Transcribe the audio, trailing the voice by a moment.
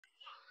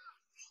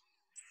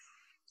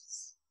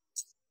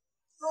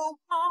Go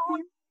on,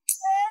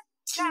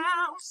 let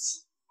down.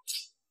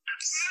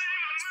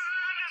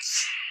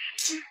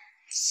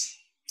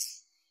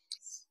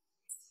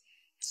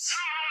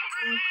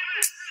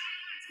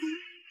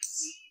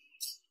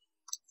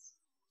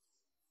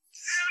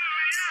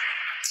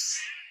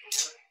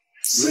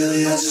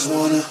 Really, I just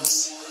wanna.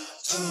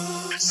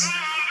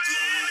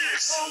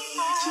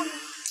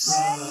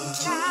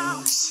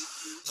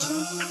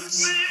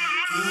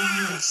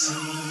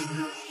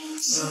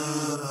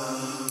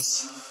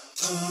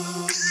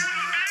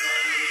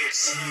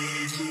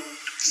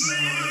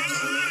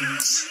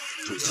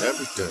 Do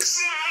everything.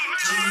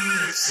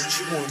 What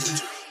you want to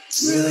do?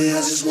 Really,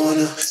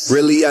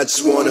 I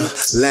just wanna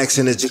relax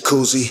in a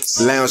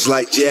jacuzzi, lounge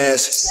like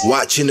jazz,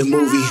 watching a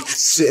movie,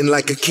 sitting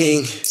like a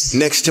king,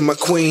 next to my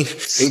queen,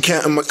 and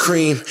counting my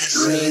cream.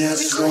 Really, I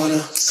just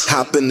wanna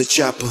hop in the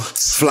chopper,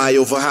 fly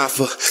over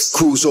Hoffa,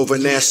 cruise over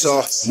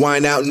Nassau,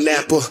 wine out in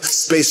Napa,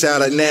 space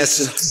out at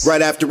NASA.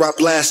 Right after I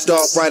blast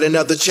off, write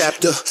another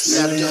chapter.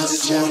 Really, I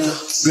just wanna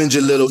binge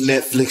a little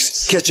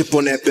Netflix, catch up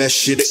on that best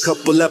shit, a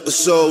couple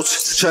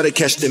episodes, try to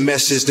catch the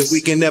message, the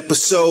weekend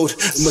episode,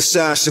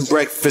 massage some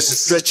breakfast.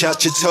 Stretch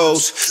out your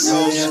toes.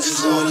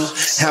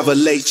 Have a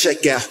late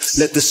checkout.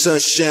 Let the sun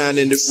shine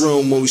in the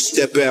room when we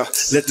step out.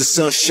 Let the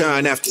sun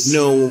shine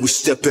afternoon when we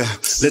step out.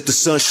 Let the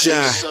sun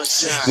shine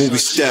when we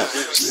step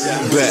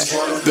back.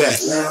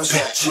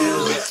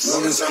 Chill. As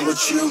long as I'm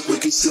with you, we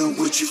can do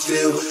what you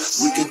feel.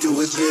 We can do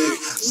it big,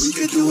 we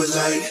can do it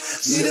light.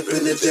 Meet up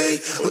in the day,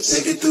 we'll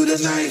take it through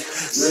the night.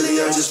 Really,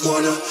 I just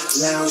wanna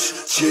lounge,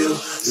 chill.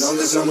 As long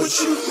as I'm with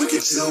you, we can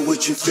feel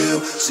what you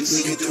feel. See,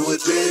 we can do it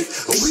big,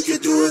 or we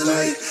can do it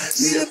light.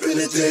 Meet up in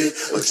the day,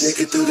 or take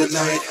it through the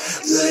night.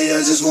 Really, I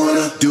just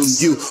wanna do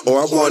you,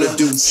 or I wanna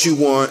do what you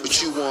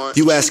want.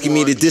 You asking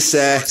me to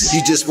decide,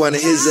 you just want a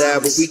his eye,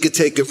 but we could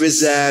take a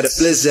reside, a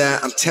blizzard.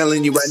 I'm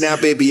telling you right now,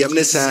 baby, I'm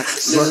this high.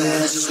 really,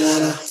 I just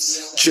wanna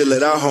Chill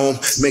at our home,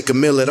 make a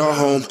meal at our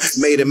home,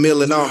 made a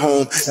meal in our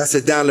home. That's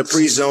a dollar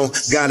pre-zone,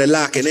 got it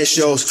locking, it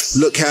shows.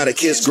 Look how the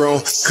kids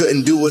grown,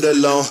 couldn't do it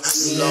alone.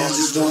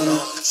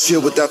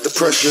 Chill without the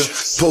pressure,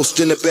 post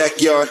in the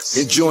backyard,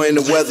 enjoying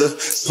the weather.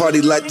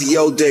 Party like the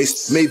old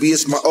days, maybe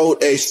it's my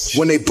old age.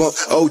 When they bump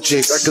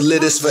OJs, I could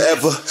live this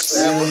forever.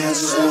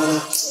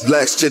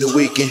 Blacks to the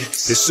weekend,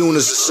 as soon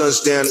as the sun's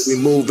down and we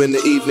move in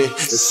the evening.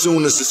 As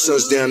soon as the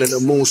sun's down and the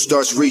moon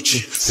starts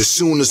reaching. As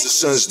soon as the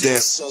sun's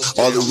down,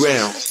 all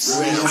around.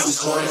 I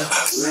just wanna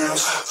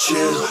lounge,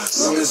 chill.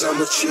 As long as I'm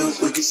with you,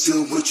 we can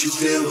do what you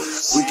feel.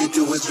 We can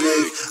do it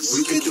big,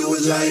 we can do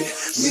it light.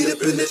 Meet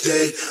up in the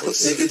day, or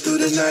take it through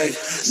the night.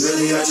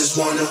 Really, I just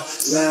wanna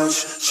lounge,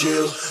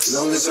 chill. As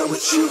long as I'm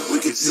with you,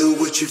 we can do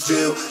what you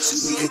feel. So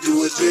we can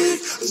do it big,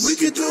 or we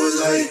can do it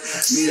light.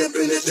 Meet up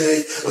in the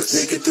day, or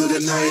take it through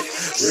the night.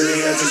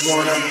 Really, I just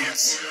wanna.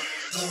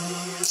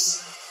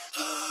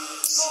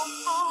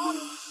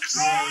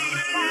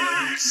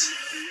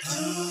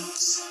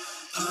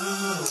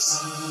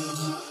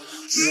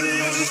 Really, I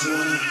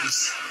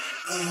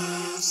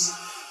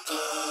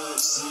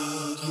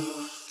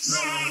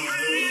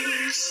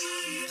just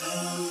wanna.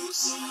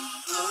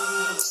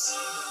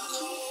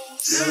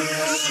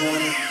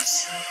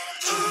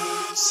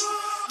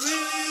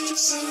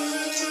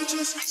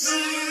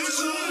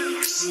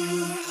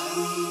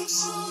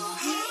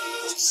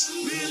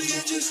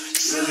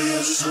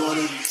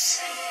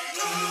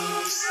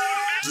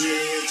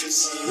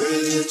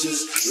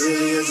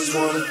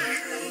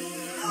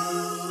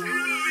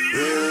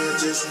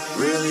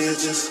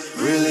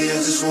 Really, I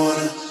just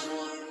wanna.